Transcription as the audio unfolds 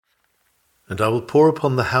And I will pour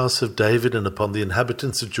upon the house of David and upon the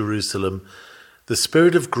inhabitants of Jerusalem the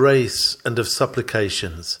spirit of grace and of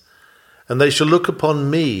supplications, and they shall look upon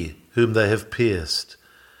me whom they have pierced.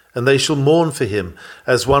 And they shall mourn for him,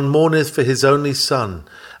 as one mourneth for his only son,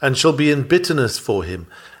 and shall be in bitterness for him,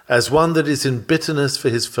 as one that is in bitterness for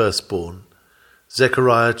his firstborn.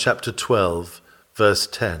 Zechariah chapter 12, verse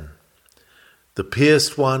 10. The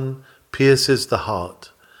pierced one pierces the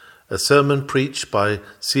heart. A sermon preached by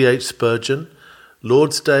C.H. Spurgeon,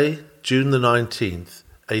 Lord's Day, June the 19th,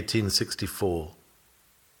 1864.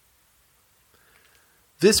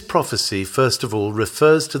 This prophecy, first of all,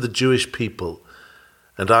 refers to the Jewish people,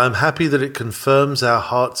 and I am happy that it confirms our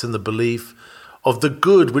hearts in the belief of the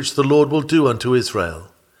good which the Lord will do unto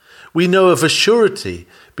Israel. We know of a surety,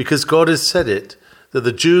 because God has said it, that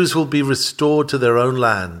the Jews will be restored to their own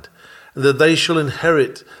land, and that they shall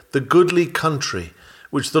inherit the goodly country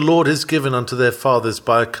which the Lord has given unto their fathers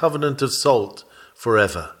by a covenant of salt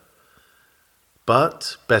forever.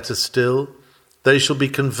 But, better still, they shall be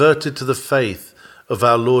converted to the faith of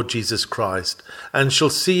our Lord Jesus Christ, and shall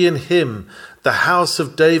see in him the house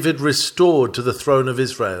of David restored to the throne of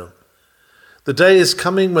Israel. The day is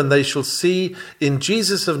coming when they shall see in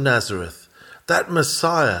Jesus of Nazareth that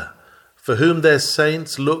Messiah for whom their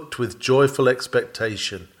saints looked with joyful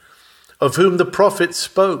expectation, of whom the prophets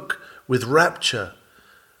spoke with rapture,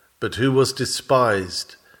 but who was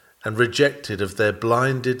despised and rejected of their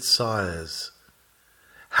blinded sires.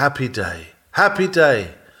 Happy day,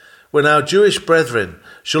 when our Jewish brethren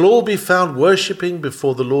shall all be found worshipping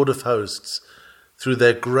before the Lord of hosts, through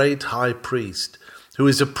their great high priest, who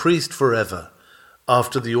is a priest forever,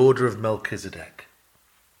 after the order of Melchizedek.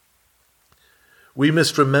 We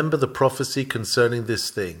must remember the prophecy concerning this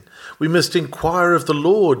thing. We must inquire of the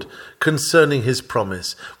Lord concerning his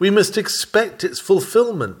promise. We must expect its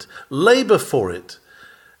fulfillment, labor for it.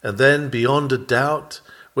 And then, beyond a doubt,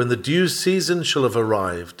 when the due season shall have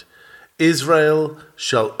arrived, Israel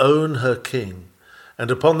shall own her king,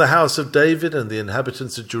 and upon the house of David and the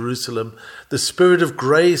inhabitants of Jerusalem the spirit of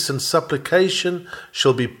grace and supplication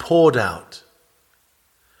shall be poured out.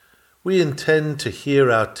 We intend to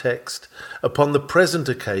hear our text upon the present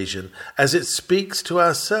occasion as it speaks to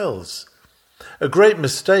ourselves. A great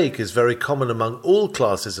mistake is very common among all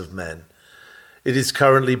classes of men. It is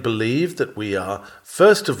currently believed that we are,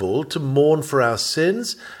 first of all, to mourn for our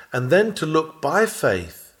sins and then to look by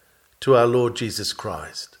faith to our Lord Jesus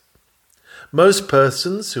Christ. Most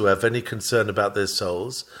persons who have any concern about their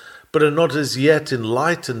souls, but are not as yet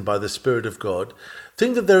enlightened by the Spirit of God,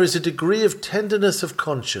 think that there is a degree of tenderness of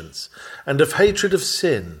conscience and of hatred of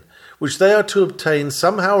sin, which they are to obtain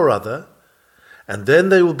somehow or other, and then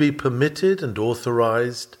they will be permitted and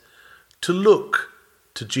authorized to look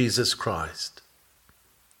to Jesus Christ.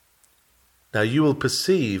 Now you will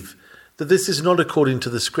perceive that this is not according to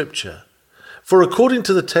the Scripture. For according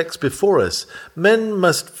to the text before us, men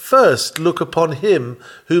must first look upon him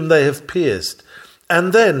whom they have pierced,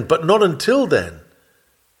 and then, but not until then,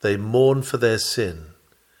 they mourn for their sin.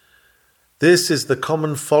 This is the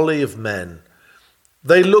common folly of men.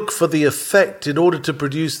 They look for the effect in order to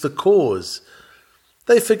produce the cause.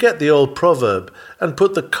 They forget the old proverb and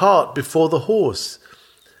put the cart before the horse.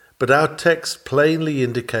 But our text plainly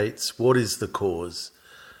indicates what is the cause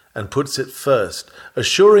and puts it first,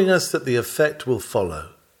 assuring us that the effect will follow.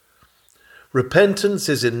 Repentance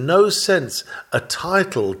is in no sense a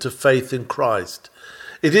title to faith in Christ.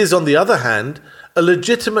 It is, on the other hand, a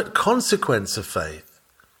legitimate consequence of faith.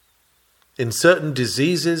 In certain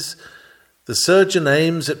diseases, the surgeon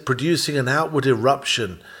aims at producing an outward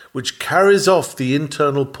eruption which carries off the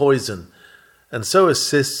internal poison and so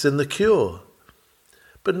assists in the cure.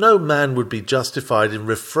 But no man would be justified in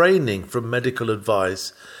refraining from medical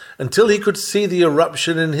advice until he could see the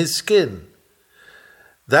eruption in his skin.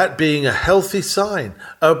 That being a healthy sign,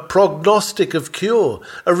 a prognostic of cure,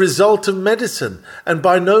 a result of medicine, and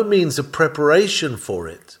by no means a preparation for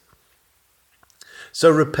it. So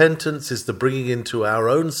repentance is the bringing into our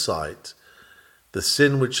own sight the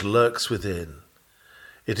sin which lurks within.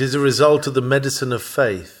 It is a result of the medicine of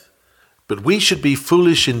faith. But we should be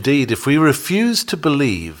foolish indeed if we refuse to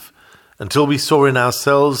believe until we saw in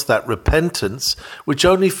ourselves that repentance which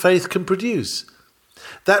only faith can produce.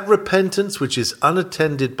 That repentance which is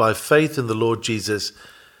unattended by faith in the Lord Jesus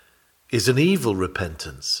is an evil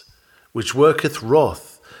repentance, which worketh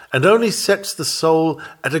wrath, and only sets the soul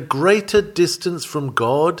at a greater distance from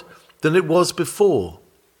God than it was before.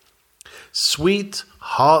 Sweet,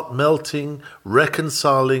 heart-melting,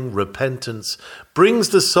 reconciling repentance brings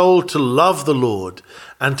the soul to love the Lord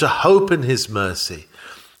and to hope in his mercy.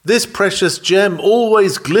 This precious gem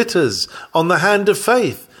always glitters on the hand of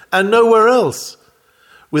faith and nowhere else.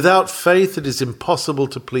 Without faith, it is impossible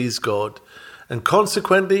to please God, and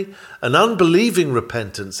consequently, an unbelieving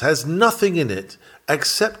repentance has nothing in it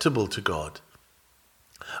acceptable to God.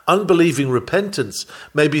 Unbelieving repentance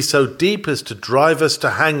may be so deep as to drive us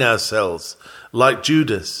to hang ourselves, like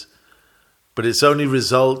Judas, but its only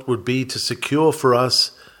result would be to secure for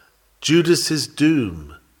us Judas's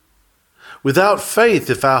doom. Without faith,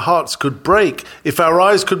 if our hearts could break, if our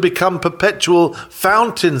eyes could become perpetual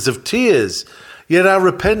fountains of tears, yet our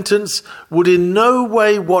repentance would in no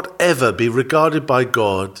way whatever be regarded by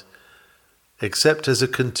God except as a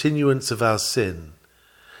continuance of our sin,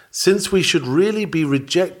 since we should really be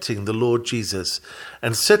rejecting the Lord Jesus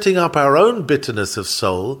and setting up our own bitterness of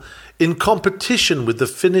soul in competition with the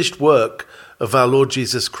finished work of our Lord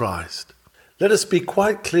Jesus Christ. Let us be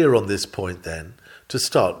quite clear on this point then, to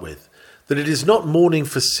start with, that it is not mourning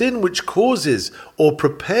for sin which causes or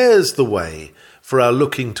prepares the way for our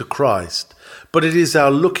looking to Christ, but it is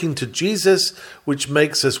our looking to Jesus which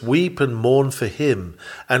makes us weep and mourn for him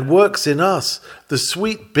and works in us the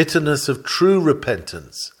sweet bitterness of true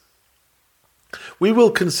repentance. We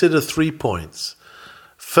will consider 3 points.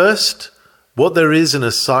 First, what there is in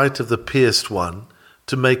a sight of the pierced one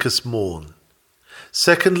to make us mourn.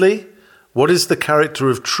 Secondly, what is the character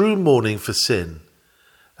of true mourning for sin?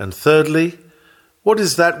 And thirdly, what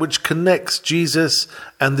is that which connects Jesus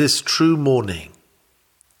and this true mourning?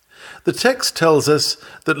 The text tells us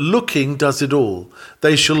that looking does it all.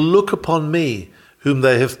 They shall look upon me, whom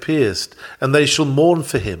they have pierced, and they shall mourn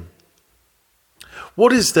for him.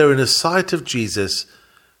 What is there in a sight of Jesus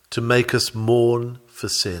to make us mourn for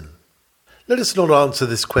sin? Let us not answer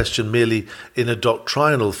this question merely in a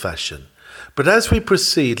doctrinal fashion, but as we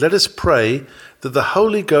proceed, let us pray that the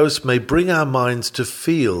Holy Ghost may bring our minds to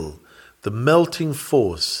feel the melting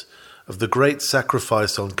force of the great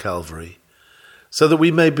sacrifice on Calvary, so that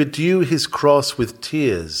we may bedew his cross with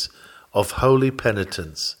tears of holy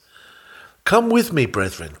penitence. Come with me,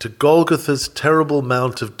 brethren, to Golgotha's terrible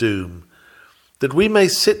Mount of Doom, that we may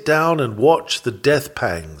sit down and watch the death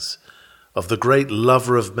pangs of the great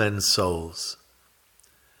lover of men's souls.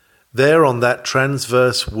 There on that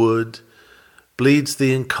transverse wood bleeds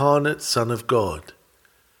the incarnate Son of God.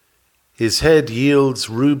 His head yields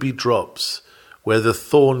ruby drops where the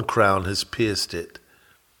thorn crown has pierced it.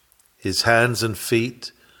 His hands and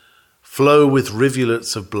feet flow with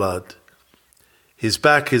rivulets of blood. His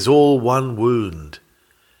back is all one wound.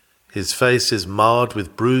 His face is marred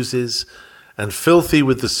with bruises and filthy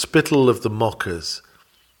with the spittle of the mockers.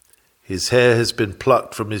 His hair has been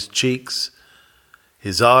plucked from his cheeks.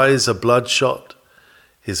 His eyes are bloodshot.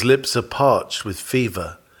 His lips are parched with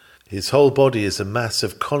fever. His whole body is a mass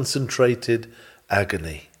of concentrated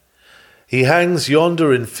agony. He hangs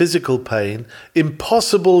yonder in physical pain,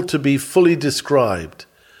 impossible to be fully described,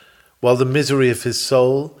 while the misery of his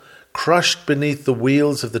soul, crushed beneath the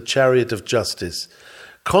wheels of the chariot of justice,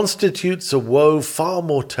 constitutes a woe far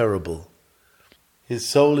more terrible. His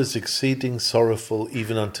soul is exceeding sorrowful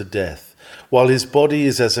even unto death, while his body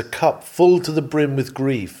is as a cup full to the brim with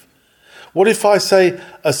grief. What if I say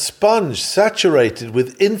a sponge saturated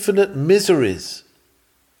with infinite miseries?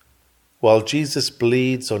 While Jesus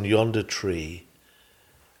bleeds on yonder tree,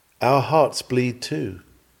 our hearts bleed too.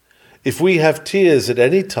 If we have tears at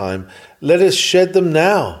any time, let us shed them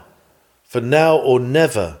now, for now or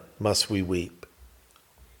never must we weep.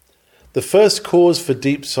 The first cause for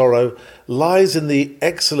deep sorrow lies in the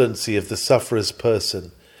excellency of the sufferer's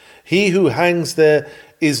person. He who hangs there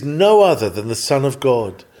is no other than the Son of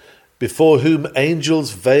God, before whom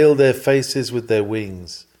angels veil their faces with their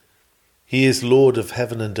wings. He is Lord of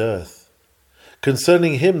heaven and earth.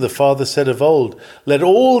 Concerning him the Father said of old, "Let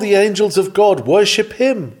all the angels of God worship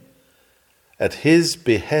him." At his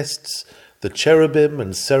behests the cherubim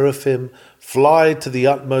and seraphim fly to the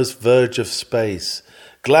utmost verge of space,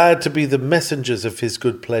 glad to be the messengers of his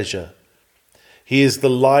good pleasure. He is the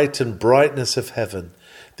light and brightness of heaven,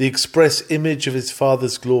 the express image of his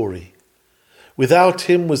Father's glory. Without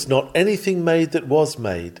him was not anything made that was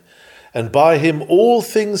made, and by him all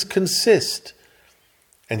things consist.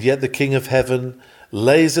 And yet the King of heaven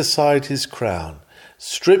lays aside his crown,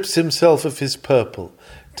 strips himself of his purple,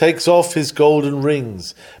 takes off his golden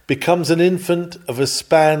rings, becomes an infant of a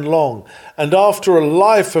span long, and after a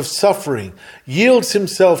life of suffering, yields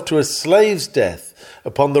himself to a slave's death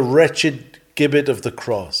upon the wretched gibbet of the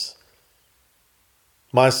cross.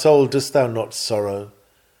 My soul, dost thou not sorrow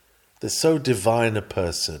that so divine a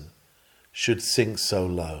person should sink so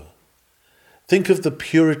low? Think of the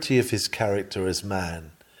purity of his character as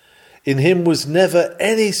man. In him was never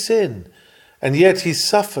any sin, and yet he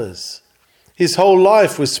suffers. His whole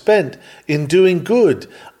life was spent in doing good.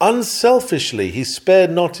 Unselfishly, he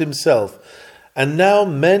spared not himself. And now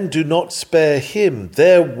men do not spare him,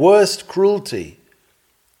 their worst cruelty.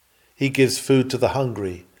 He gives food to the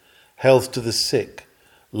hungry, health to the sick,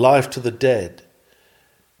 life to the dead.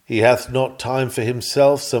 He hath not time for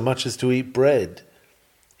himself so much as to eat bread.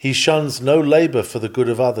 He shuns no labour for the good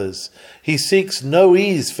of others. He seeks no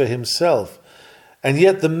ease for himself. And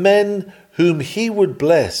yet the men whom he would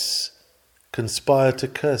bless conspire to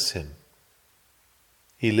curse him.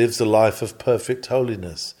 He lives a life of perfect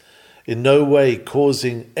holiness, in no way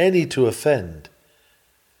causing any to offend.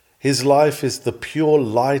 His life is the pure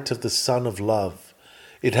light of the sun of love.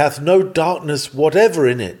 It hath no darkness whatever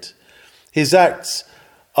in it. His acts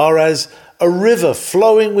are as a river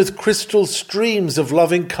flowing with crystal streams of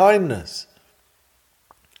loving kindness,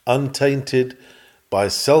 untainted by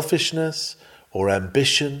selfishness or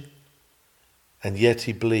ambition, and yet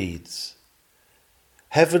he bleeds.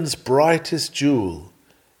 Heaven's brightest jewel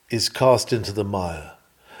is cast into the mire.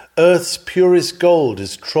 Earth's purest gold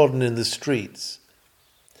is trodden in the streets.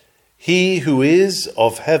 He who is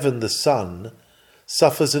of heaven the sun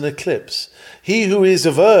suffers an eclipse. He who is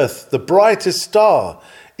of earth the brightest star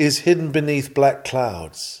is hidden beneath black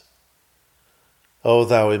clouds. O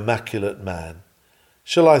thou immaculate man,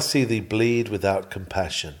 shall I see thee bleed without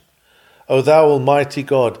compassion? O thou almighty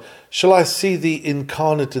God, shall I see thee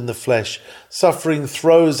incarnate in the flesh, suffering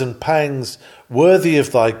throes and pangs worthy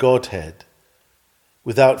of thy Godhead,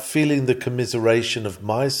 without feeling the commiseration of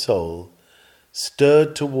my soul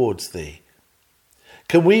stirred towards thee?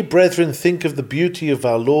 Can we, brethren, think of the beauty of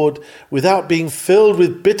our Lord without being filled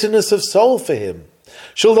with bitterness of soul for him?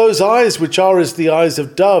 Shall those eyes, which are as the eyes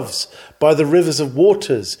of doves by the rivers of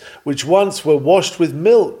waters, which once were washed with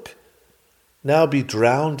milk, now be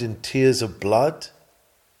drowned in tears of blood?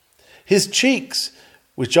 His cheeks,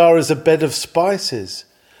 which are as a bed of spices,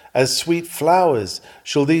 as sweet flowers,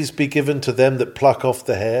 shall these be given to them that pluck off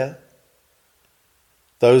the hair?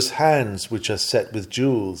 Those hands which are set with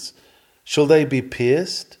jewels, shall they be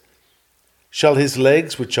pierced? Shall his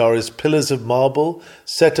legs, which are as pillars of marble,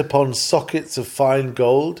 set upon sockets of fine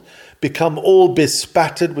gold, become all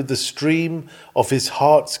bespattered with the stream of his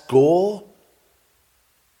heart's gore?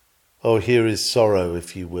 Oh, here is sorrow,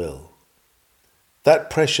 if you will. That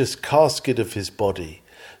precious casket of his body,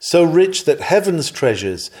 so rich that heaven's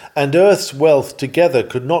treasures and earth's wealth together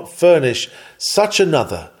could not furnish such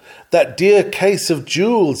another, that dear case of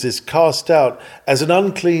jewels is cast out as an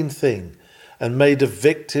unclean thing and made a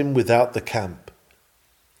victim without the camp.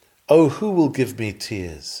 Oh, who will give me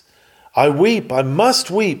tears? I weep, I must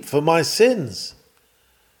weep for my sins.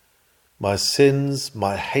 My sins,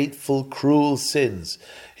 my hateful, cruel sins,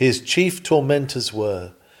 his chief tormentors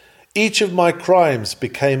were. Each of my crimes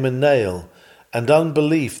became a nail, and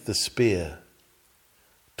unbelief the spear.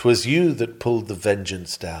 'Twas you that pulled the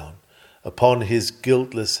vengeance down upon his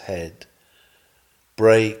guiltless head.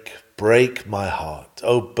 Break, break my heart,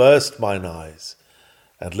 oh burst mine eyes,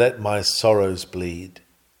 and let my sorrows bleed.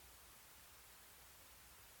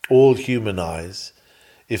 All human eyes,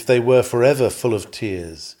 if they were forever full of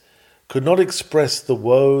tears, could not express the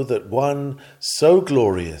woe that one so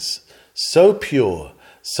glorious, so pure,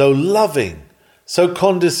 so loving, so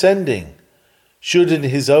condescending, should in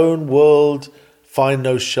his own world find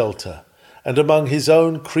no shelter, and among his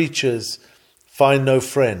own creatures find no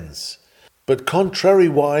friends, but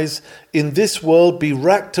contrariwise in this world be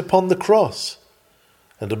racked upon the cross,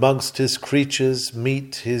 and amongst his creatures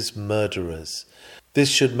meet his murderers. This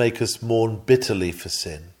should make us mourn bitterly for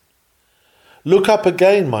sin. Look up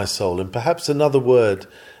again, my soul, and perhaps another word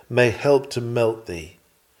may help to melt thee,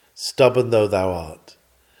 stubborn though thou art.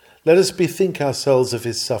 Let us bethink ourselves of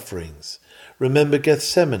his sufferings. Remember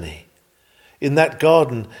Gethsemane. In that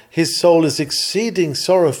garden his soul is exceeding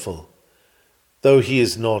sorrowful, though he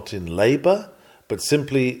is not in labour, but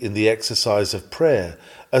simply in the exercise of prayer.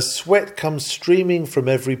 A sweat comes streaming from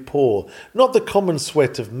every pore, not the common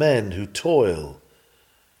sweat of men who toil,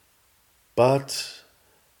 but,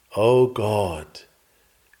 O God,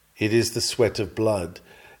 it is the sweat of blood.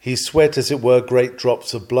 He sweat, as it were, great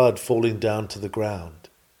drops of blood falling down to the ground.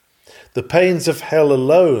 The pains of hell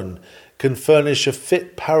alone can furnish a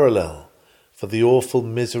fit parallel for the awful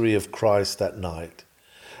misery of Christ that night.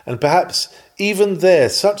 And perhaps even there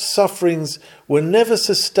such sufferings were never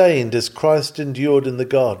sustained as Christ endured in the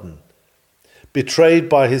garden. Betrayed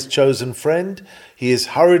by his chosen friend, he is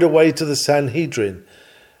hurried away to the Sanhedrin,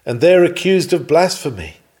 and there accused of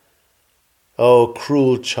blasphemy. Oh,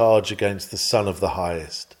 cruel charge against the Son of the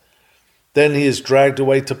Highest. Then he is dragged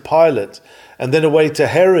away to Pilate, and then away to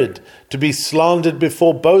Herod, to be slandered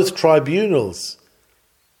before both tribunals.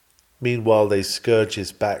 Meanwhile they scourge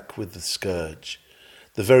his back with the scourge,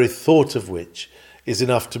 the very thought of which is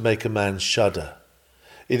enough to make a man shudder.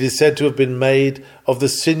 It is said to have been made of the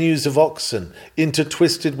sinews of oxen,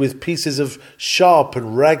 intertwisted with pieces of sharp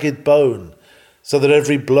and ragged bone, so that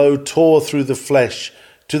every blow tore through the flesh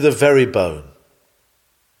to the very bone.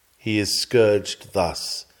 He is scourged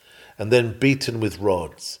thus, and then beaten with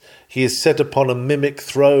rods. He is set upon a mimic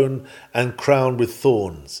throne and crowned with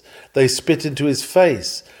thorns. They spit into his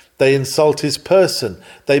face. They insult his person.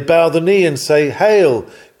 They bow the knee and say, "Hail,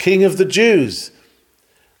 King of the Jews!"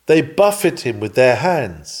 They buffet him with their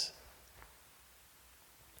hands.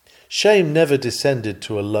 Shame never descended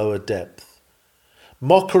to a lower depth.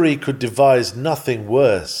 Mockery could devise nothing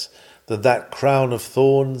worse than that crown of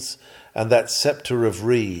thorns and that sceptre of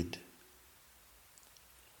reed.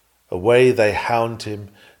 Away they hound him,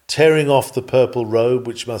 tearing off the purple robe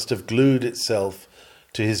which must have glued itself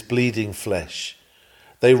to his bleeding flesh.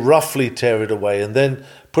 They roughly tear it away and then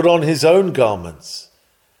put on his own garments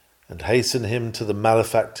and hasten him to the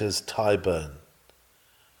malefactor's Tyburn.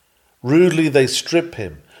 Rudely they strip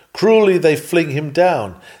him, cruelly they fling him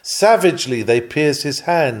down, savagely they pierce his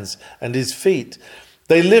hands and his feet.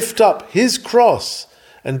 They lift up his cross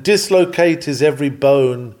and dislocate his every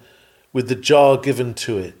bone with the jar given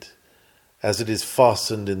to it, as it is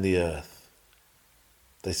fastened in the earth.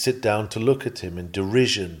 They sit down to look at him in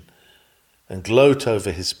derision and gloat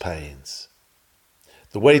over his pains.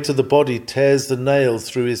 The weight of the body tears the nails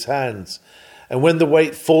through his hands, and when the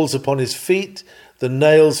weight falls upon his feet, the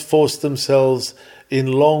nails force themselves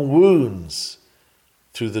in long wounds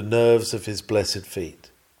through the nerves of his blessed feet.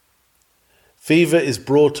 Fever is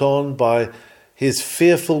brought on by his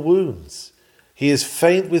fearful wounds. He is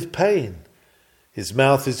faint with pain. His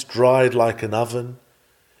mouth is dried like an oven.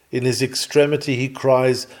 In his extremity he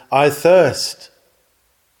cries, "I thirst."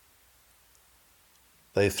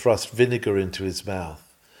 They thrust vinegar into his mouth.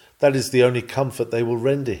 That is the only comfort they will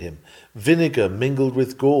render him, vinegar mingled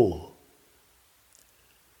with gall.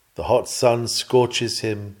 The hot sun scorches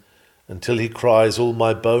him until he cries, "All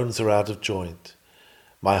my bones are out of joint.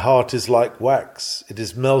 My heart is like wax, it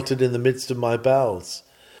is melted in the midst of my bowels.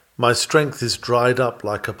 My strength is dried up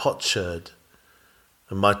like a potsherd,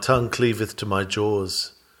 and my tongue cleaveth to my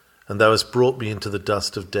jaws, and thou hast brought me into the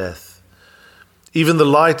dust of death." Even the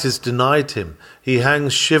light is denied him. He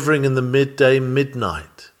hangs shivering in the midday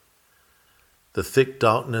midnight. The thick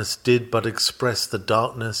darkness did but express the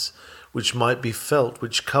darkness which might be felt,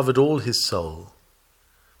 which covered all his soul.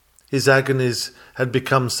 His agonies had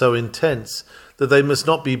become so intense that they must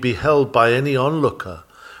not be beheld by any onlooker.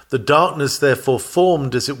 The darkness therefore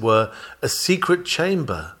formed, as it were, a secret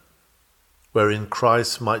chamber, wherein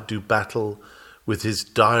Christ might do battle with his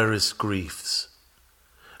direst griefs.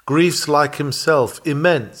 Griefs like himself,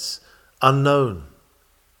 immense, unknown.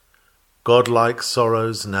 God-like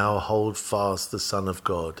sorrows now hold fast the Son of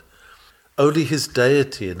God. Only his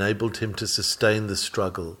deity enabled him to sustain the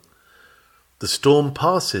struggle. The storm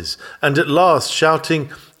passes, and at last,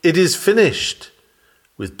 shouting, "It is finished!"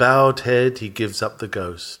 with bowed head he gives up the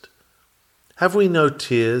ghost. Have we no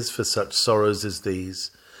tears for such sorrows as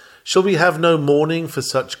these? Shall we have no mourning for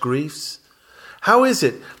such griefs? How is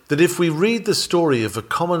it that if we read the story of a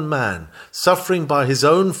common man suffering by his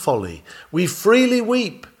own folly, we freely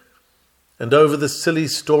weep, and over the silly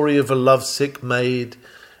story of a lovesick maid,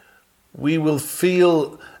 we will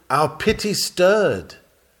feel our pity stirred?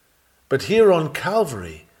 But here on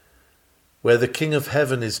Calvary, where the King of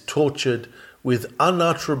Heaven is tortured with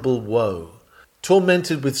unutterable woe,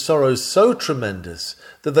 tormented with sorrows so tremendous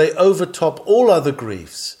that they overtop all other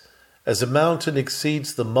griefs, as a mountain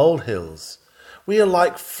exceeds the molehills, we are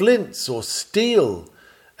like flints or steel,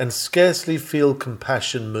 and scarcely feel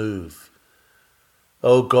compassion move.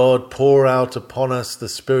 O God, pour out upon us the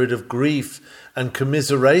spirit of grief and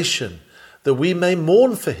commiseration, that we may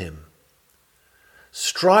mourn for him.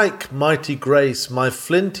 Strike, mighty grace, my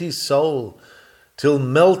flinty soul, till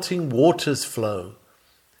melting waters flow,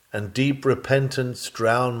 and deep repentance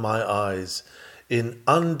drown my eyes in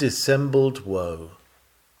undissembled woe.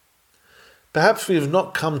 Perhaps we have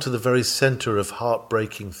not come to the very centre of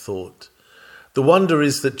heartbreaking thought. The wonder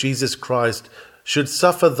is that Jesus Christ should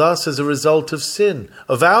suffer thus as a result of sin,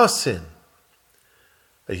 of our sin.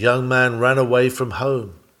 A young man ran away from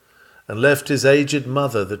home and left his aged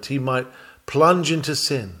mother that he might plunge into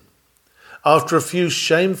sin. After a few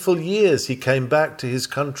shameful years, he came back to his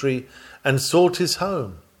country and sought his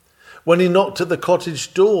home. When he knocked at the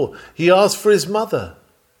cottage door, he asked for his mother,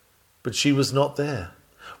 but she was not there.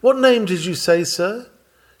 "What name did you say, sir?"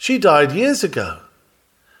 "She died years ago."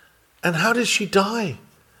 "And how did she die?"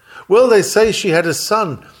 "Well, they say she had a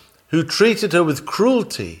son who treated her with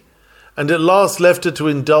cruelty, and at last left her to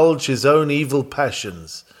indulge his own evil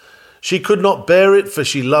passions. She could not bear it, for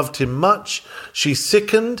she loved him much. She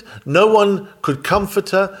sickened, no one could comfort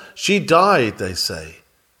her. She died, they say,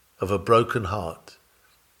 of a broken heart.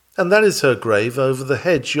 And that is her grave over the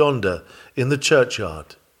hedge yonder in the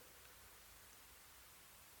churchyard.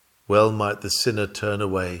 Well might the sinner turn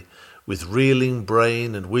away with reeling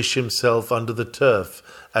brain and wish himself under the turf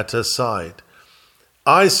at her side.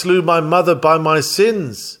 I slew my mother by my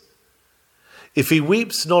sins. If he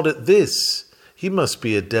weeps not at this, he must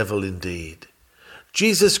be a devil indeed.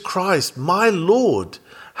 Jesus Christ, my Lord,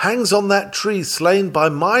 hangs on that tree slain by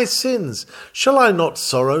my sins. Shall I not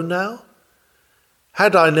sorrow now?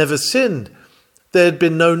 Had I never sinned, there had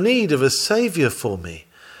been no need of a Saviour for me.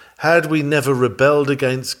 Had we never rebelled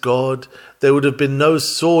against God, there would have been no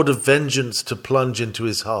sword of vengeance to plunge into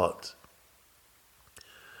his heart.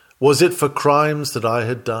 Was it for crimes that I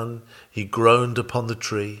had done, he groaned upon the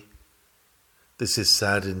tree? This is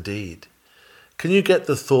sad indeed. Can you get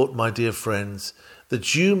the thought, my dear friends,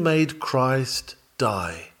 that you made Christ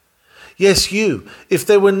die? Yes, you, if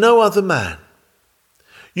there were no other man.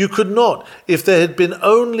 You could not, if there had been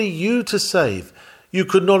only you to save, you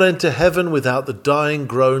could not enter heaven without the dying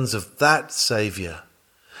groans of that Saviour.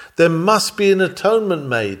 There must be an atonement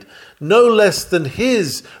made, no less than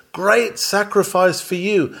his great sacrifice for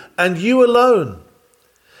you, and you alone.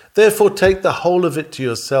 Therefore take the whole of it to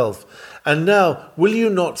yourself. And now, will you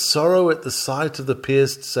not sorrow at the sight of the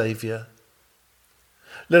pierced Saviour?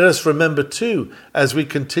 Let us remember too, as we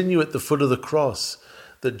continue at the foot of the cross,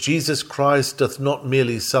 that Jesus Christ doth not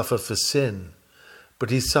merely suffer for sin,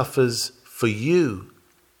 but he suffers for you.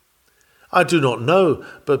 I do not know,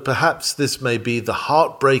 but perhaps this may be the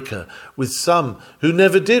heartbreaker with some who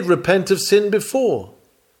never did repent of sin before.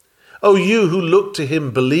 O you who look to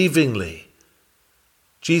him believingly,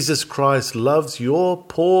 Jesus Christ loves your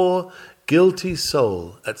poor, guilty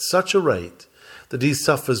soul at such a rate that he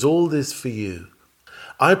suffers all this for you.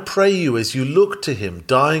 I pray you, as you look to him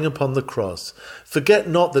dying upon the cross, forget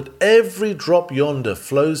not that every drop yonder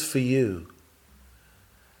flows for you.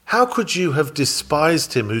 How could you have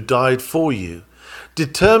despised him who died for you?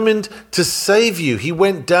 Determined to save you, he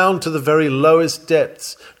went down to the very lowest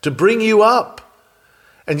depths to bring you up.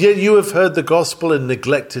 And yet you have heard the gospel and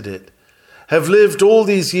neglected it, have lived all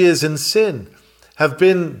these years in sin, have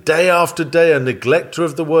been day after day a neglecter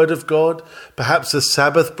of the word of God, perhaps a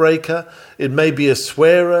Sabbath breaker, it may be a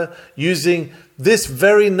swearer, using this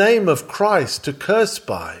very name of Christ to curse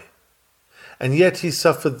by. And yet he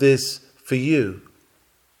suffered this for you.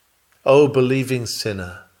 O believing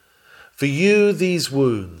sinner, for you these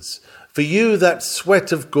wounds, for you that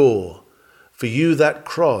sweat of gore, for you that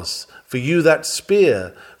cross, for you that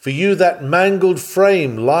spear, for you that mangled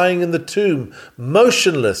frame lying in the tomb,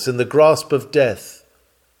 motionless in the grasp of death.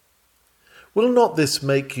 Will not this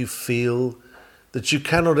make you feel that you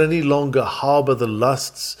cannot any longer harbour the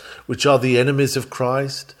lusts which are the enemies of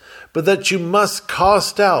Christ, but that you must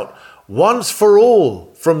cast out once for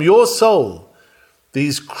all from your soul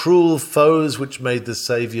these cruel foes which made the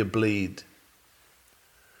Saviour bleed?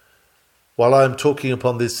 While I am talking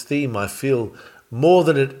upon this theme, I feel more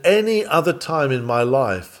than at any other time in my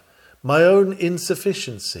life my own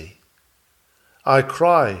insufficiency. I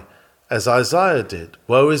cry, as Isaiah did,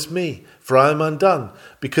 "Woe is me, for I am undone,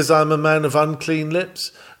 because I am a man of unclean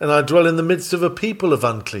lips, and I dwell in the midst of a people of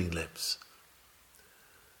unclean lips."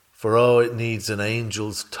 For it needs an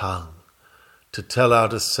angel's tongue to tell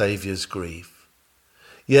out a Saviour's grief.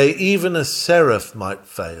 Yea, even a seraph might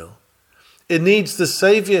fail. It needs the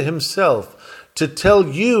Saviour himself to tell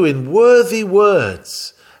you in worthy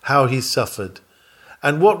words how he suffered,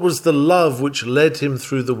 and what was the love which led him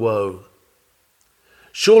through the woe.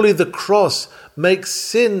 Surely the cross makes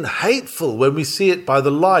sin hateful when we see it by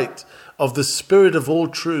the light of the Spirit of all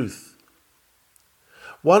truth.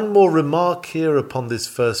 One more remark here upon this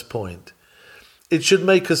first point. It should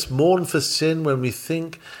make us mourn for sin when we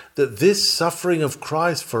think that this suffering of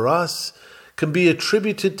Christ for us can be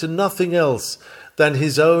attributed to nothing else than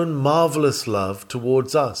his own marvellous love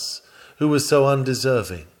towards us, who were so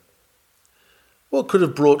undeserving. What could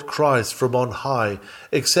have brought Christ from on high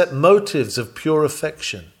except motives of pure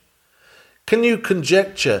affection? Can you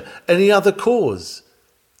conjecture any other cause?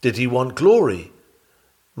 Did he want glory?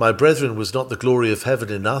 My brethren, was not the glory of heaven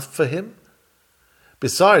enough for him?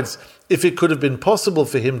 Besides, if it could have been possible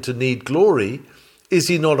for him to need glory, is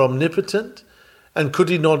he not omnipotent? And could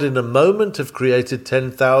he not in a moment have created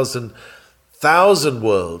 10,000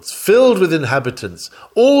 worlds filled with inhabitants,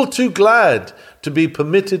 all too glad to be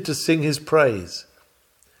permitted to sing his praise?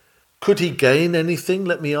 Could he gain anything,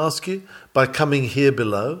 let me ask you, by coming here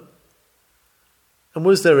below? And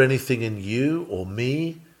was there anything in you or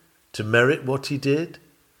me to merit what he did?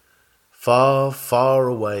 Far, far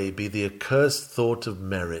away be the accursed thought of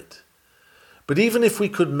merit. But even if we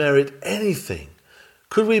could merit anything,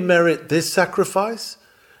 could we merit this sacrifice?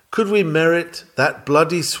 Could we merit that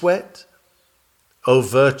bloody sweat? O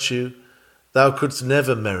virtue, thou couldst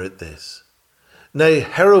never merit this. Nay,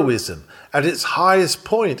 heroism at its highest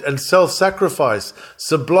point and self-sacrifice,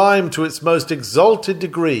 sublime to its most exalted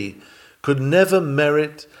degree, could never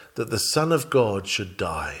merit that the Son of God should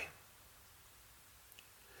die.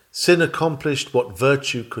 Sin accomplished what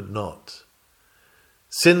virtue could not.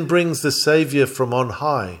 Sin brings the Saviour from on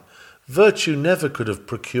high. Virtue never could have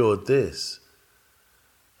procured this.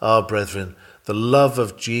 Ah, brethren, the love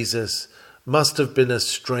of Jesus must have been a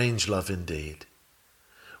strange love indeed.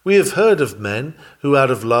 We have heard of men who, out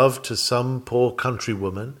of love to some poor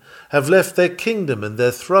countrywoman, have left their kingdom and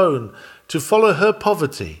their throne to follow her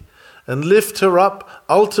poverty and lift her up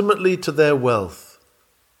ultimately to their wealth.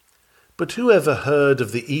 But who ever heard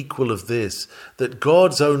of the equal of this, that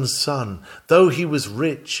God's own Son, though he was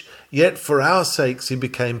rich, yet for our sakes he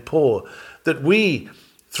became poor, that we,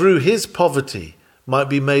 through his poverty, might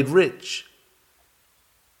be made rich?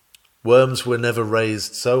 Worms were never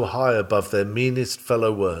raised so high above their meanest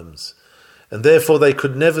fellow worms, and therefore they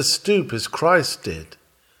could never stoop as Christ did.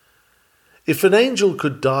 If an angel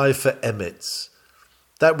could die for emmets,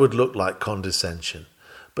 that would look like condescension,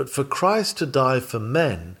 but for Christ to die for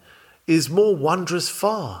men is more wondrous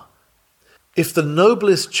far. If the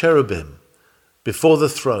noblest cherubim before the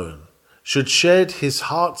throne should shed his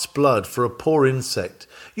heart's blood for a poor insect,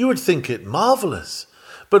 you would think it marvellous.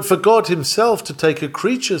 But for God himself to take a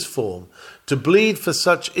creature's form, to bleed for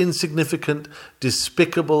such insignificant,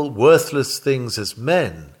 despicable, worthless things as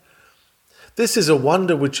men, this is a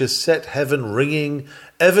wonder which has set heaven ringing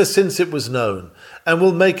ever since it was known, and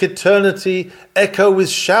will make eternity echo with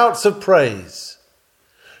shouts of praise.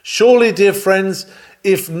 Surely, dear friends,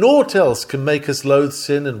 if naught else can make us loathe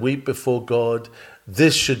sin and weep before God,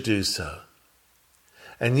 this should do so.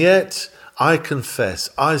 And yet, I confess,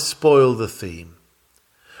 I spoil the theme.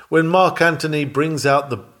 When Mark Antony brings out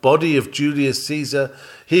the body of Julius Caesar,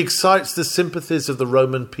 he excites the sympathies of the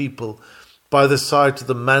Roman people by the sight of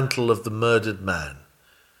the mantle of the murdered man.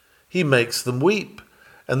 He makes them weep,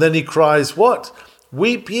 and then he cries, "What?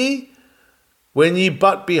 Weep ye? When ye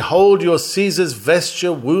but behold your Caesar's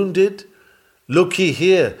vesture wounded? Look ye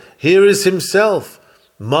here, here is himself,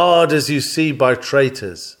 marred as you see by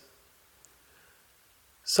traitors."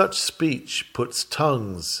 Such speech puts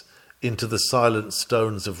tongues into the silent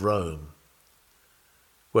stones of Rome.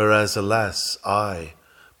 Whereas, alas, I,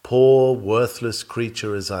 poor worthless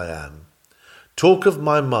creature as I am, talk of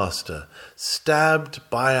my Master, stabbed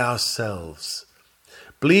by ourselves,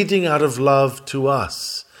 bleeding out of love to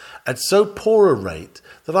us, at so poor a rate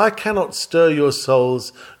that I cannot stir your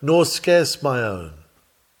souls, nor scarce my own.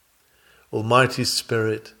 Almighty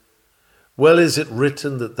Spirit, well is it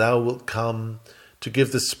written that thou wilt come to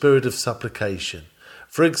give the spirit of supplication.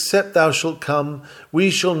 For except thou shalt come, we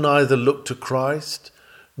shall neither look to Christ,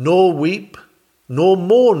 nor weep, nor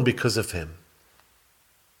mourn because of him.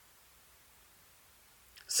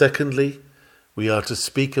 Secondly, we are to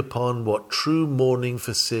speak upon what true mourning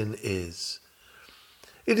for sin is.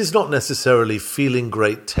 It is not necessarily feeling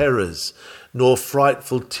great terrors, nor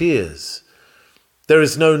frightful tears. There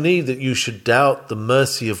is no need that you should doubt the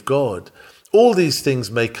mercy of God. All these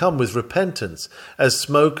things may come with repentance, as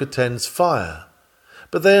smoke attends fire.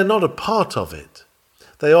 But they are not a part of it.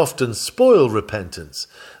 They often spoil repentance.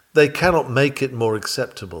 They cannot make it more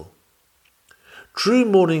acceptable. True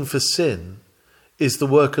mourning for sin is the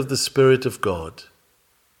work of the Spirit of God.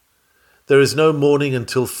 There is no mourning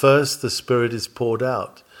until first the Spirit is poured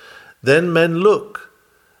out. Then men look,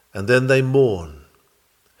 and then they mourn.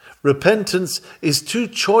 Repentance is too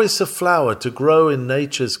choice a flower to grow in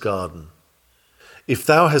nature's garden. If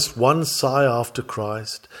thou hast one sigh after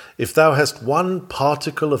Christ, if thou hast one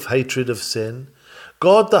particle of hatred of sin,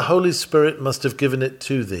 God the Holy Spirit must have given it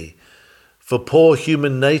to thee. For poor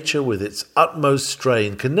human nature with its utmost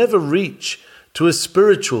strain can never reach to a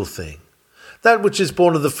spiritual thing. That which is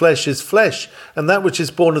born of the flesh is flesh, and that which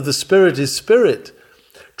is born of the Spirit is spirit.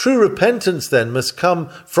 True repentance then must come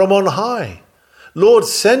from on high. Lord,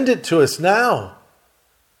 send it to us now.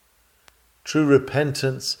 True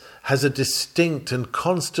repentance has a distinct and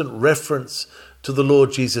constant reference to the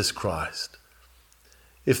Lord Jesus Christ.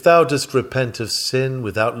 If thou dost repent of sin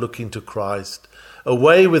without looking to Christ,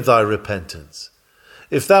 away with thy repentance.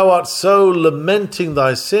 If thou art so lamenting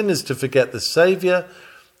thy sin as to forget the Saviour,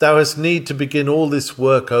 thou hast need to begin all this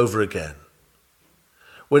work over again.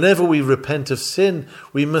 Whenever we repent of sin,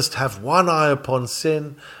 we must have one eye upon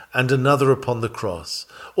sin and another upon the cross.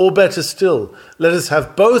 Or better still, let us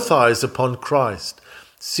have both eyes upon Christ,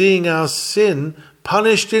 seeing our sin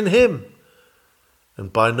punished in him.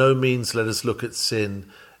 And by no means let us look at sin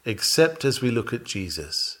except as we look at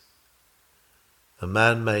Jesus. A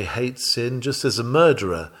man may hate sin just as a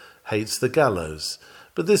murderer hates the gallows,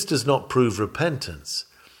 but this does not prove repentance.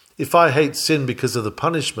 If I hate sin because of the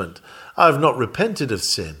punishment, I have not repented of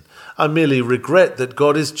sin. I merely regret that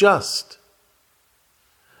God is just.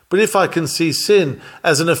 But if I can see sin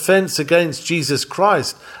as an offense against Jesus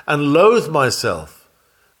Christ and loathe myself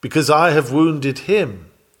because I have wounded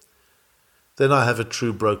him, then I have a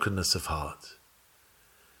true brokenness of heart.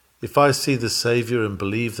 If I see the Saviour and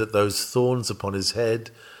believe that those thorns upon his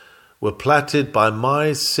head were plaited by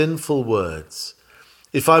my sinful words,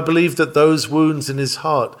 if I believe that those wounds in his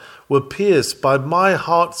heart were pierced by my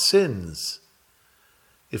heart sins,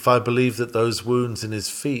 if I believe that those wounds in his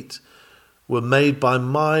feet were made by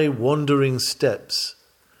my wandering steps,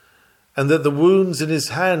 and that the wounds in his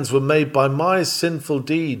hands were made by my sinful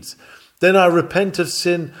deeds, then I repent of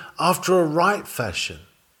sin after a right fashion.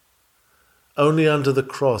 Only under the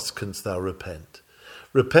cross canst thou repent.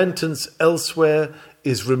 Repentance elsewhere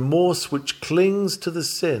is remorse which clings to the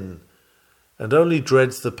sin and only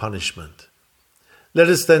dreads the punishment. Let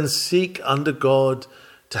us then seek under God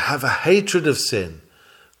to have a hatred of sin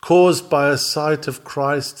caused by a sight of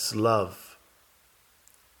Christ's love.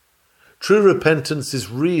 True repentance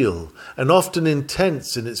is real and often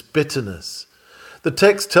intense in its bitterness. The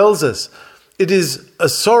text tells us it is a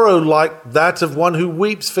sorrow like that of one who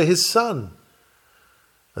weeps for his son.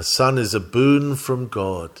 A son is a boon from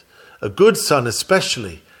God. A good son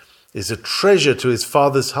especially is a treasure to his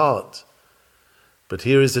father's heart. But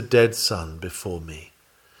here is a dead son before me.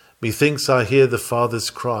 Methinks I hear the father's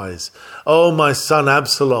cries, "Oh, my son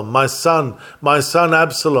Absalom, my son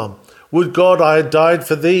Absalom! Would God I had died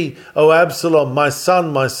for thee, O Absalom, my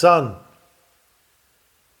son, my son!"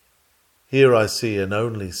 Here I see an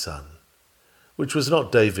only son, which was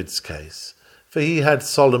not David's case, for he had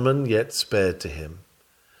Solomon yet spared to him.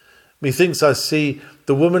 Methinks I see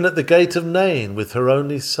the woman at the gate of Nain with her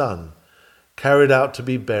only son, carried out to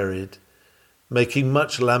be buried, making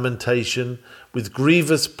much lamentation with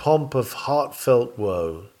grievous pomp of heartfelt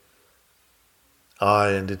woe.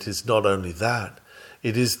 Aye, and it is not only that,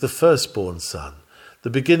 it is the firstborn son, the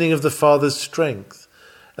beginning of the father's strength,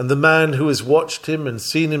 and the man who has watched him and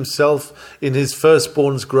seen himself in his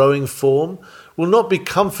firstborn's growing form will not be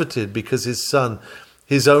comforted because his son,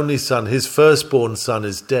 his only son, his firstborn son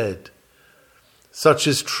is dead. Such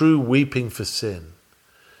is true weeping for sin.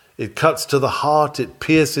 It cuts to the heart, it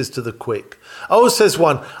pierces to the quick. Oh, says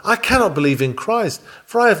one, I cannot believe in Christ,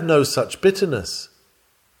 for I have no such bitterness.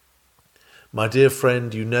 My dear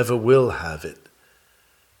friend, you never will have it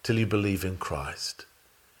till you believe in Christ.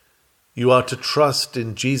 You are to trust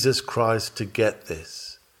in Jesus Christ to get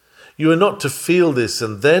this. You are not to feel this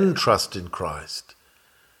and then trust in Christ.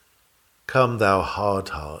 Come, thou hard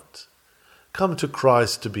heart. Come to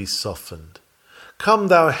Christ to be softened. Come,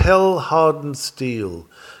 thou hell-hardened steel.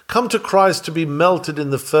 Come to Christ to be melted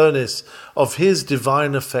in the furnace of his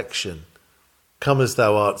divine affection. Come as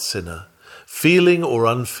thou art, sinner, feeling or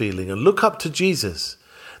unfeeling, and look up to Jesus.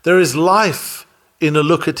 There is life in a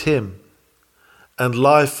look at him, and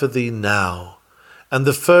life for thee now. And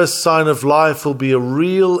the first sign of life will be a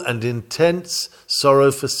real and intense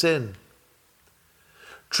sorrow for sin.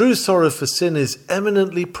 True sorrow for sin is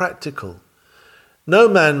eminently practical. No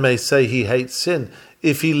man may say he hates sin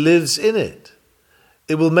if he lives in it.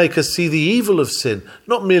 It will make us see the evil of sin,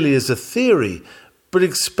 not merely as a theory, but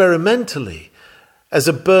experimentally, as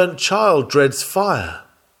a burnt child dreads fire.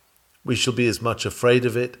 We shall be as much afraid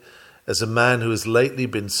of it as a man who has lately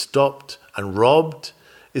been stopped and robbed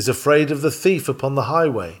is afraid of the thief upon the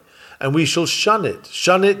highway. And we shall shun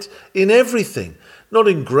it in everything, not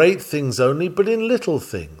in great things only, but in little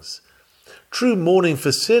things. True mourning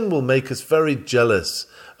for sin will make us very jealous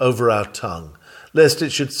over our tongue, lest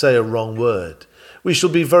it should say a wrong word. We shall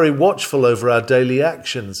be very watchful over our daily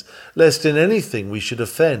actions, lest in anything we should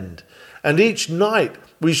offend. And each night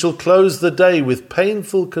we shall close the day with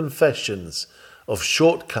painful confessions of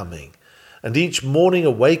shortcoming, and each morning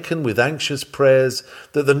awaken with anxious prayers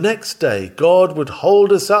that the next day God would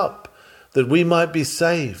hold us up, that we might be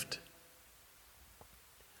saved.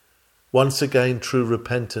 Once again, true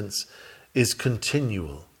repentance is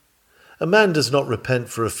continual. A man does not repent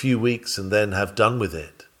for a few weeks and then have done with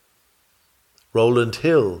it. Rowland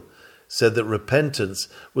Hill said that repentance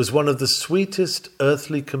was one of the sweetest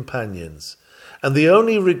earthly companions, and the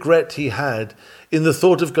only regret he had in the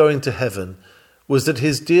thought of going to heaven was that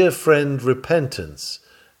his dear friend repentance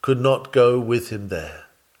could not go with him there.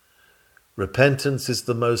 Repentance is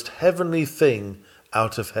the most heavenly thing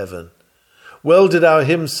out of heaven. Well did our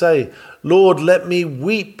hymn say, Lord, let me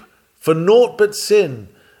weep for naught but sin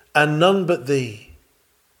and none but thee.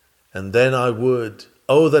 And then I would,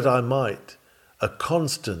 oh that I might, a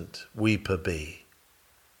constant weeper be.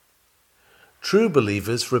 True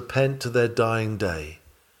believers repent to their dying day.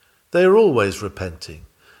 They are always repenting.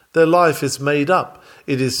 Their life is made up,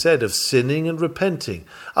 it is said, of sinning and repenting.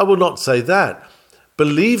 I will not say that.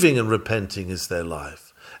 Believing and repenting is their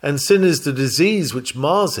life, and sin is the disease which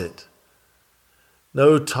mars it.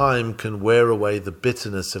 No time can wear away the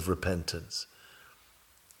bitterness of repentance.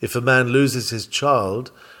 If a man loses his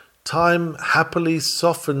child, time happily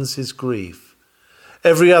softens his grief.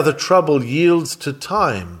 Every other trouble yields to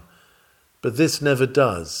time, but this never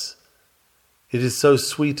does. It is so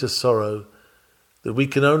sweet a sorrow that we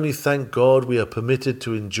can only thank God we are permitted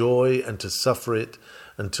to enjoy and to suffer it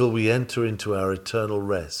until we enter into our eternal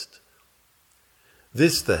rest.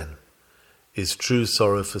 This, then, is true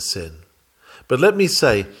sorrow for sin. But let me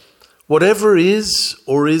say, whatever is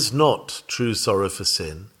or is not true sorrow for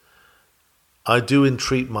sin, I do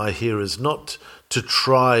entreat my hearers not to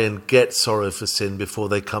try and get sorrow for sin before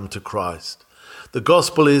they come to Christ. The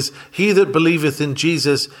gospel is, he that believeth in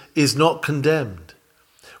Jesus is not condemned.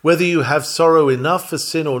 Whether you have sorrow enough for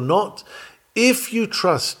sin or not, if you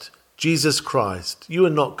trust Jesus Christ, you are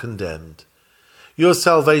not condemned. Your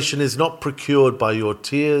salvation is not procured by your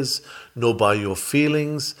tears, nor by your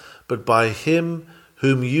feelings, but by him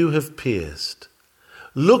whom you have pierced.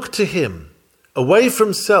 Look to him, away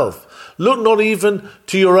from self. Look not even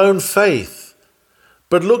to your own faith,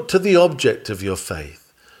 but look to the object of your faith.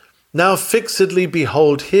 Now fixedly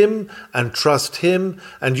behold him and trust him,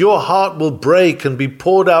 and your heart will break and be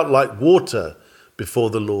poured out like water before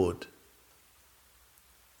the Lord.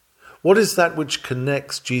 What is that which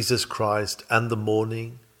connects Jesus Christ and the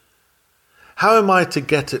morning? How am I to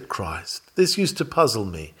get at Christ? This used to puzzle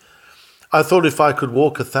me. I thought if I could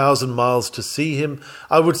walk 1,000 miles to see him,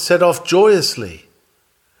 I would set off joyously.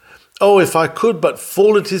 Oh, if I could but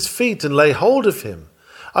fall at his feet and lay hold of him.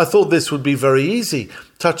 I thought this would be very easy,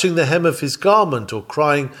 touching the hem of his garment or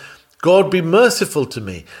crying, God be merciful to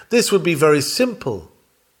me. This would be very simple.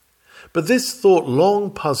 But this thought long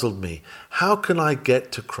puzzled me. How can I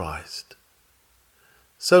get to Christ?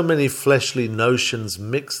 So many fleshly notions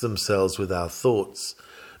mix themselves with our thoughts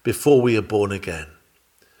before we are born again,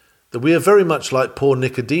 that we are very much like poor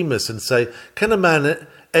Nicodemus and say, can a man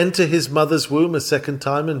enter his mother's womb a second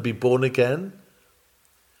time and be born again?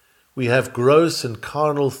 We have gross and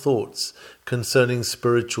carnal thoughts concerning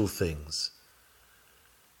spiritual things.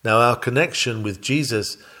 Now our connection with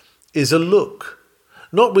Jesus is a look,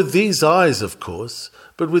 not with these eyes, of course,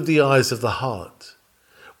 but with the eyes of the heart.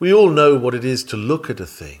 We all know what it is to look at a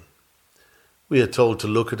thing. We are told to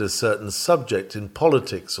look at a certain subject in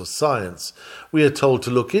politics or science. We are told to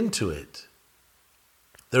look into it.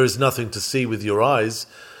 There is nothing to see with your eyes,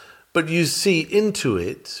 but you see into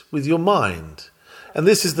it with your mind. And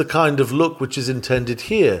this is the kind of look which is intended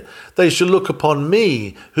here. They shall look upon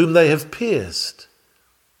me, whom they have pierced.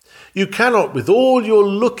 You cannot, with all your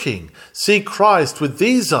looking, see Christ with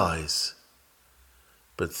these eyes.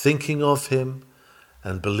 But thinking of him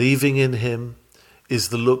and believing in him is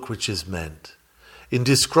the look which is meant. In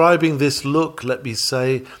describing this look, let me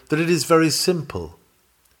say that it is very simple.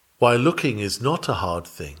 Why, looking is not a hard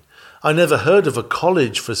thing. I never heard of a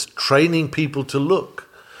college for training people to look.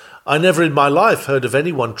 I never in my life heard of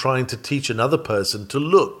anyone trying to teach another person to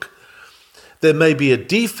look. There may be a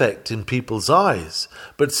defect in people's eyes,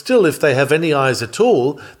 but still if they have any eyes at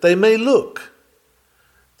all, they may look.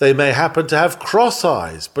 They may happen to have cross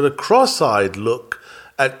eyes, but a cross-eyed look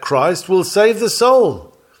at Christ will save the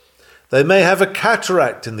soul. They may have a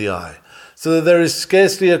cataract in the eye, so that there is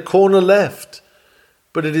scarcely a corner left,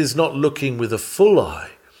 but it is not looking with a full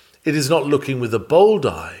eye. It is not looking with a bold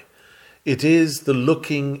eye. It is the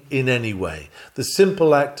looking in any way, the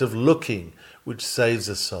simple act of looking which saves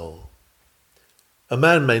a soul. A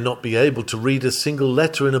man may not be able to read a single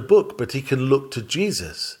letter in a book, but he can look to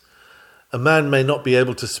Jesus. A man may not be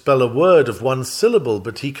able to spell a word of one syllable,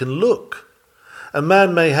 but he can look. A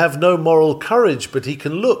man may have no moral courage, but he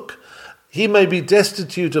can look. He may be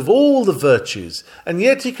destitute of all the virtues, and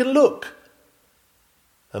yet he can look.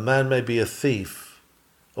 A man may be a thief,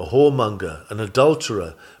 a whoremonger, an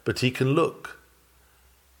adulterer, but he can look.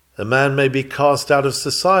 A man may be cast out of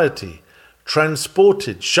society,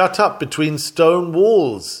 transported, shut up between stone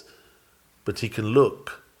walls, but he can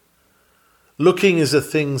look. Looking is a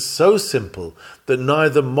thing so simple that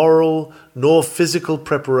neither moral nor physical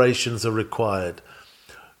preparations are required.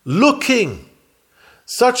 Looking!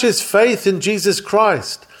 Such is faith in Jesus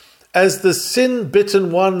Christ. As the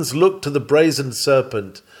sin-bitten ones look to the brazen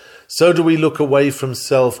serpent, so do we look away from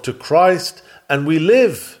self to Christ, and we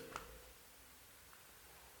live.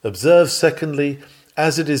 Observe, secondly,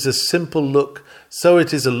 as it is a simple look, so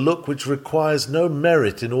it is a look which requires no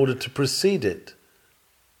merit in order to precede it.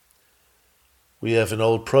 We have an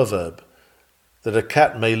old proverb that a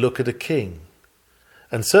cat may look at a king,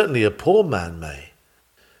 and certainly a poor man may.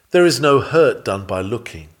 There is no hurt done by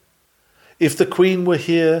looking. If the Queen were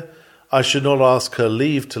here, I should not ask her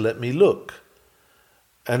leave to let me look.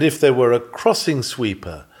 And if there were a crossing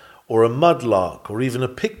sweeper, or a mudlark, or even a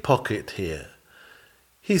pickpocket here,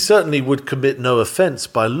 he certainly would commit no offence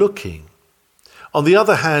by looking. On the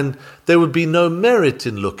other hand, there would be no merit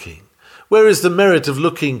in looking. Where is the merit of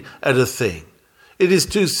looking at a thing? It is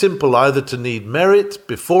too simple either to need merit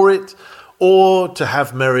before it, or to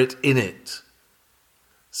have merit in it.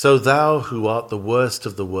 So thou who art the worst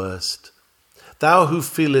of the worst, thou who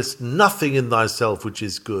feelest nothing in thyself which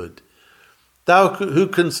is good, thou who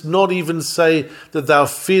canst not even say that thou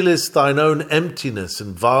feelest thine own emptiness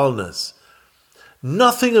and vileness,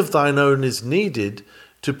 nothing of thine own is needed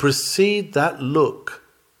to precede that look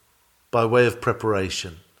by way of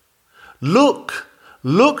preparation. Look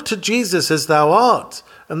to Jesus as thou art,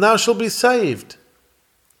 and thou shalt be saved.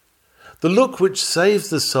 The look which saves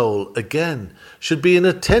the soul, again, should be an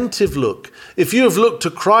attentive look. If you have looked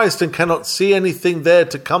to Christ and cannot see anything there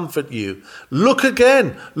to comfort you, look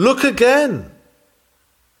again, look again.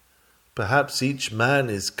 Perhaps each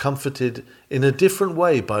man is comforted in a different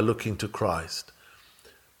way by looking to Christ.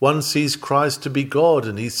 One sees Christ to be God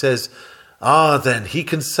and he says, then he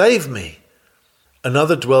can save me.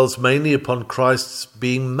 Another dwells mainly upon Christ's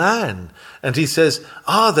being man and he says,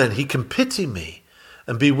 then he can pity me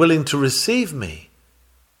and be willing to receive me.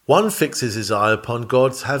 One fixes his eye upon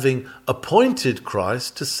God's having appointed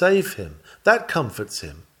Christ to save him. That comforts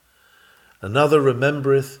him. Another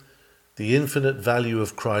remembereth the infinite value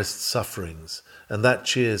of Christ's sufferings, and that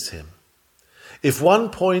cheers him. If one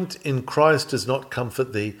point in Christ does not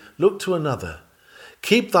comfort thee, look to another.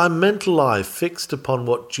 Keep thy mental eye fixed upon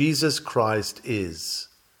what Jesus Christ is.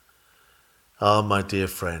 My dear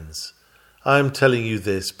friends, I am telling you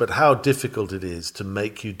this, but how difficult it is to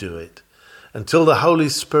make you do it, until the Holy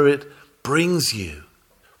Spirit brings you.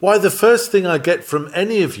 Why, the first thing I get from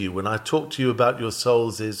any of you when I talk to you about your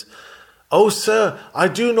souls is, "Oh, sir, I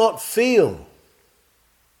do not feel."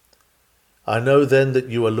 I know then that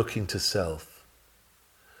you are looking to self.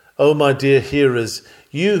 Oh, my dear hearers,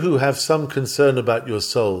 you who have some concern about your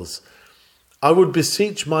souls, I would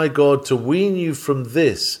beseech my God to wean you from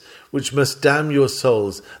this which must damn your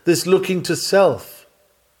souls, this looking to self.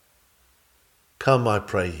 Come, I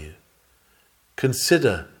pray you.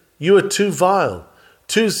 Consider, you are too vile,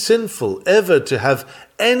 too sinful ever to have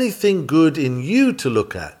anything good in you to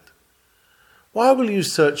look at. Why will you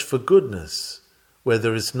search for goodness where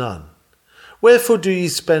there is none? Wherefore do ye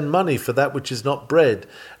spend money for that which is not bread,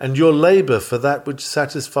 and your labour for that which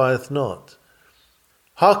satisfieth not?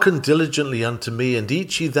 Hearken diligently unto me, and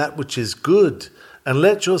eat ye that which is good, and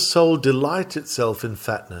let your soul delight itself in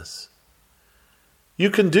fatness.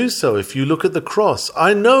 You can do so if you look at the cross.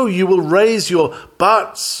 I know you will raise your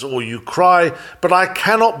buts, or you cry, "But I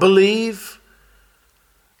cannot believe."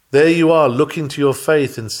 There you are, looking to your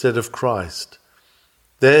faith instead of Christ.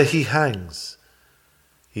 There he hangs.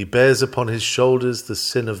 He bears upon his shoulders the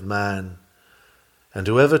sin of man, and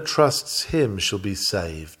whoever trusts him shall be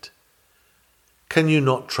saved. Can you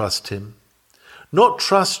not trust him? Not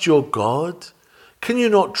trust your God? Can you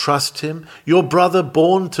not trust him, your brother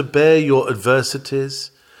born to bear your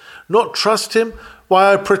adversities? Not trust him?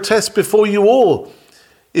 Why, I protest before you all,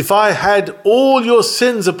 if I had all your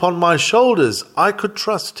sins upon my shoulders, I could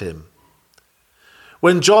trust him.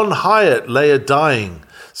 When John Hyatt lay a-dying,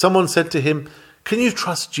 someone said to him, "Can you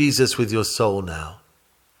trust Jesus with your soul now?"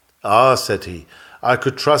 Said he, "I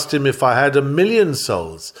could trust him if I had 1,000,000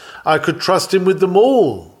 souls. I could trust him with them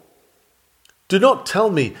all." Do not tell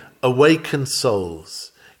me, awakened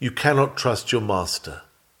souls, you cannot trust your master.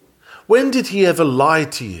 When did he ever lie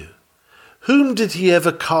to you? Whom did he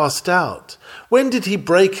ever cast out? When did he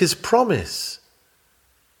break his promise?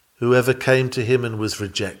 Whoever came to him and was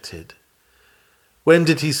rejected? When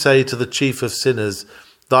did he say to the chief of sinners,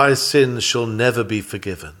 "Thy sins shall never be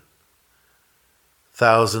forgiven"?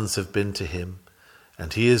 Thousands have been to him,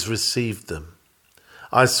 and he has received them.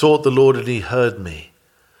 I sought the Lord, and he heard me.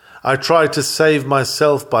 I tried to save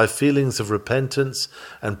myself by feelings of repentance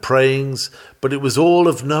and prayings, but it was all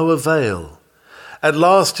of no avail. At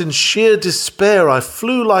last, in sheer despair, I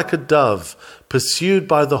flew like a dove, pursued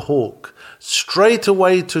by the hawk, straight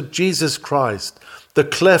away to Jesus Christ, the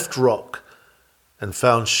cleft rock, and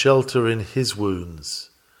found shelter in his wounds.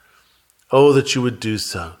 Oh, that you would do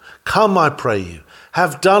so. Come, I pray you,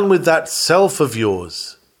 have done with that self of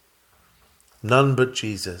yours. None but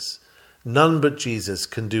Jesus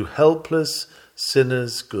can do helpless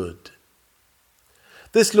sinners good.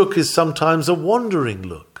 This look is sometimes a wandering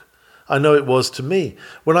look. I know it was to me.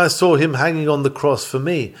 When I saw him hanging on the cross for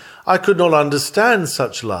me, I could not understand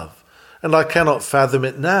such love, and I cannot fathom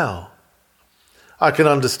it now. I can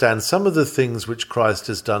understand some of the things which Christ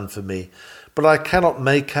has done for me, but I cannot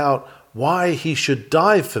make out why he should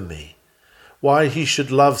die for me, why he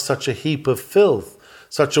should love such a heap of filth,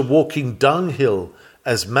 such a walking dunghill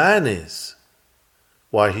as man is,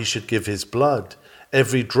 why he should give his blood,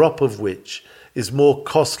 every drop of which is more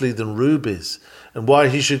costly than rubies, and why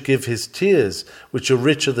he should give his tears, which are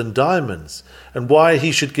richer than diamonds, and why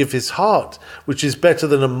he should give his heart, which is better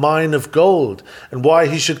than a mine of gold, and why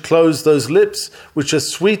he should close those lips, which are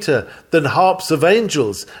sweeter than harps of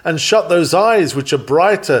angels, and shut those eyes, which are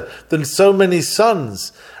brighter than so many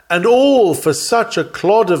suns, and all for such a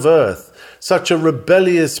clod of earth, such a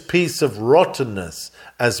rebellious piece of rottenness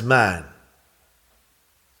as man.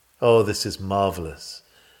 Oh, this is marvelous.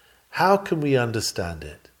 How can we understand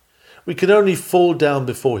it? We can only fall down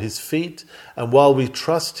before his feet, and while we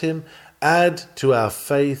trust him, add to our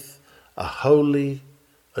faith a holy,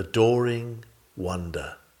 adoring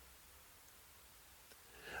wonder.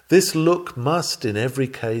 This look must in every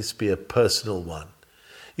case be a personal one.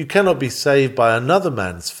 You cannot be saved by another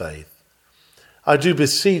man's faith. I do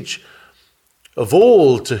beseech of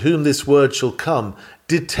all to whom this word shall come,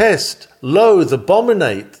 detest, loathe,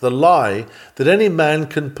 abominate the lie that any man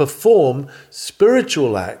can perform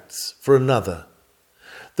spiritual acts for another,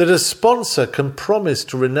 that a sponsor can promise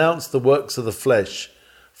to renounce the works of the flesh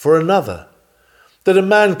for another, that a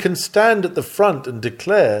man can stand at the front and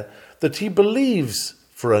declare that he believes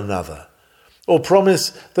for another, or promise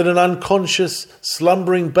that an unconscious,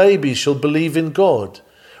 slumbering baby shall believe in God,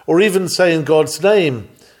 or even say in God's name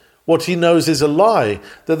what he knows is a lie,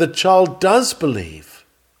 that the child does believe,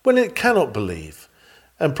 when it cannot believe,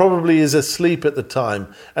 and probably is asleep at the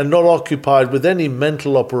time and not occupied with any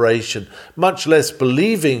mental operation, much less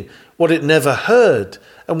believing what it never heard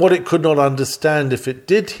and what it could not understand if it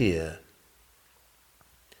did hear.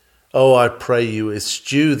 Oh, I pray you,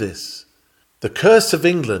 eschew this. The curse of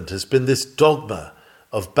England has been this dogma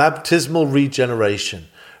of baptismal regeneration,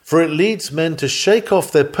 for it leads men to shake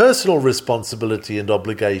off their personal responsibility and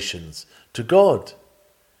obligations to God.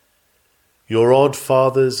 Your odd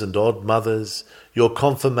fathers and odd mothers, your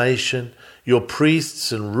confirmation, your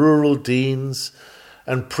priests and rural deans,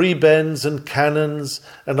 and prebends and canons,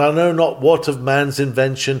 and I know not what of man's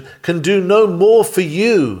invention, can do no more for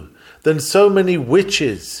you than so many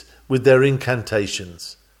witches with their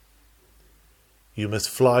incantations. You must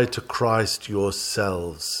fly to Christ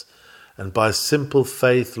yourselves, and by simple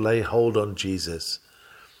faith lay hold on Jesus.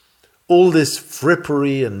 All this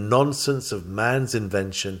frippery and nonsense of man's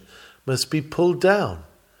invention must be pulled down.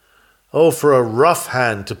 Oh, for a rough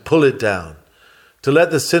hand to pull it down, to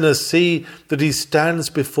let the sinner see that he stands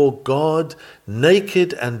before God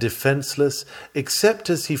naked and defenseless, except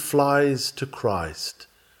as he flies to Christ,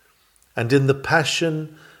 and in the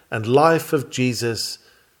passion and life of Jesus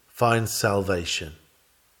finds salvation.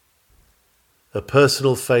 A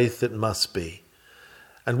personal faith it must be.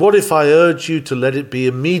 And what if I urge you to let it be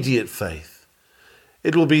immediate faith?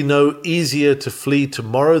 It will be no easier to flee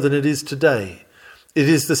tomorrow than it is today. It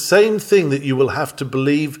is the same thing that you will have to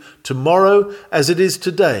believe tomorrow as it is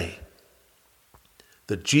today,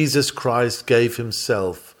 that Jesus Christ gave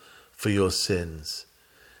himself for your sins.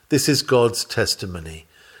 This is God's testimony,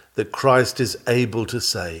 that Christ is able to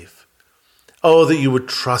save. Oh, that you would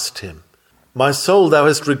trust him. My soul, thou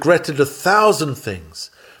hast regretted 1,000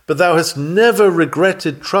 things, but thou hast never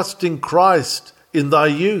regretted trusting Christ in thy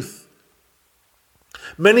youth.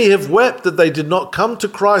 Many have wept that they did not come to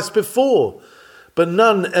Christ before, but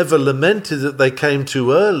none ever lamented that they came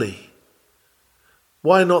too early.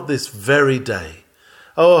 Why not this very day?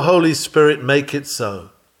 O Holy Spirit, make it so.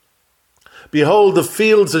 Behold, the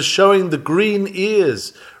fields are showing the green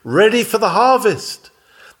ears, ready for the harvest.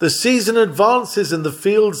 The season advances and the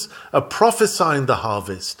fields are prophesying the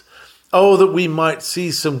harvest. Oh, that we might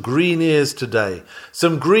see some green ears today,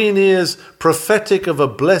 some green ears prophetic of a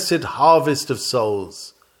blessed harvest of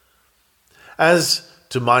souls. As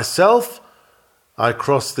to myself, I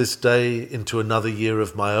cross this day into another year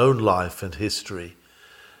of my own life and history,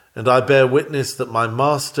 and I bear witness that my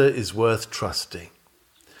Master is worth trusting.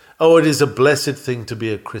 Oh, it is a blessed thing to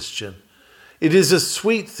be a Christian. It is a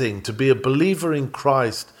sweet thing to be a believer in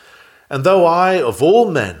Christ. And though I, of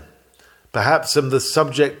all men, perhaps am the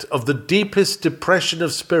subject of the deepest depression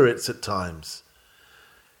of spirits at times,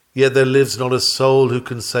 yet there lives not a soul who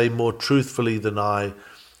can say more truthfully than I,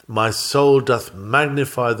 my soul doth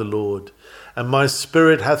magnify the Lord, and my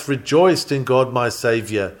spirit hath rejoiced in God my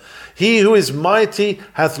Saviour. He who is mighty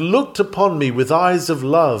hath looked upon me with eyes of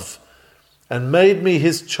love, and made me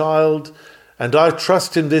his child, and I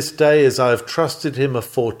trust him this day as I have trusted him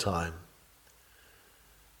aforetime.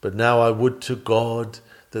 But now I would to God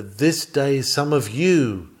that this day some of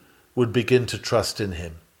you would begin to trust in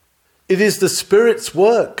him. It is the Spirit's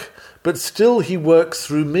work, but still he works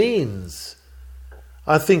through means.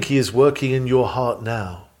 I think he is working in your heart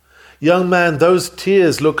now. Young man, those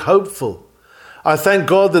tears look hopeful. I thank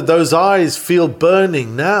God that those eyes feel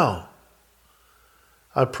burning now.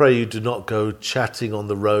 I pray you do not go chatting on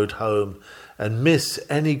the road home and miss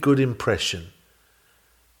any good impression.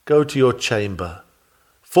 Go to your chamber,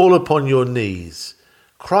 fall upon your knees,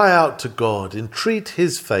 cry out to God, entreat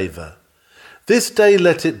his favour. This day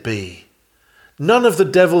let it be. None of the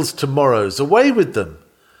devil's tomorrows. Away with them.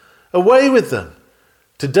 Away with them.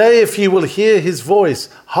 Today, if you will hear his voice,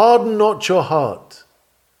 harden not your heart.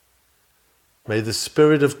 May the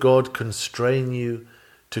Spirit of God constrain you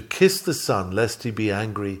to kiss the Son, lest he be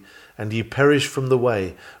angry, and ye perish from the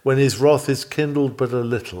way, when his wrath is kindled but a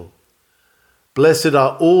little. Blessed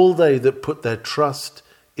are all they that put their trust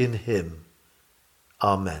in him.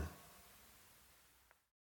 Amen.